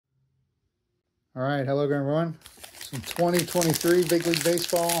All right, hello everyone. Some 2023 Big League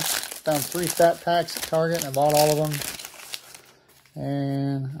Baseball. Found 3 stat packs at Target and I bought all of them.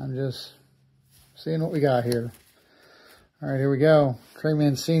 And I'm just seeing what we got here. All right, here we go. Trey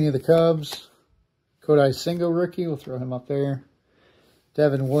Mancini of the Cubs. Kodai Senga rookie, we'll throw him up there.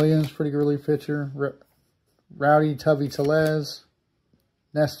 Devin Williams, pretty early pitcher. Rowdy Tubby Tellez.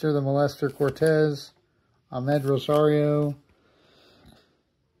 Nestor the Molester Cortez. Ahmed Rosario.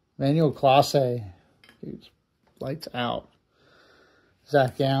 Manuel Clase. Dude's lights out.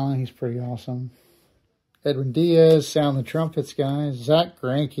 Zach Allen, he's pretty awesome. Edwin Diaz, sound the trumpets, guys. Zach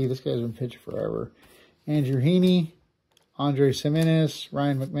Greinke, this guy's been pitching forever. Andrew Heaney. Andre Jimenez.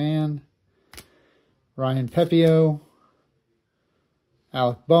 Ryan McMahon. Ryan Pepio.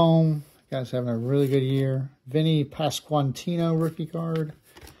 Alec Bohm. Guy's having a really good year. Vinny Pasquantino rookie card.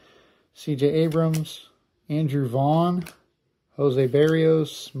 CJ Abrams. Andrew Vaughn. Jose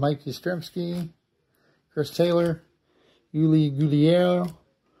Barrios. Mike Yastrzemski. Chris Taylor. Yuli Gulliero.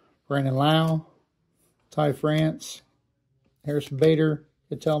 Brandon Lau. Ty France. Harrison Bader.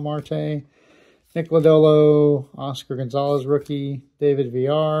 Ketel Marte. Nick Lodolo. Oscar Gonzalez rookie. David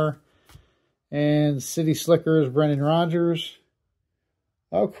VR. And City Slickers. Brendan Rodgers.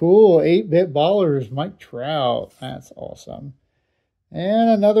 Oh, cool. 8-bit ballers. Mike Trout. That's awesome. And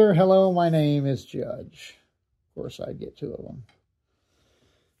another hello, my name is Judge. Of course, I'd get 2 of them.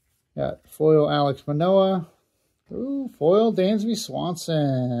 Got foil Alex Manoah. Ooh, foil Dansby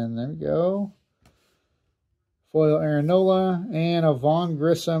Swanson. There we go. Foil Aaron Nola. And a Vaughn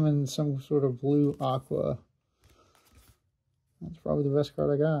Grissom in some sort of blue aqua. That's probably the best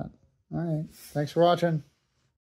card I got. All right. Thanks for watching.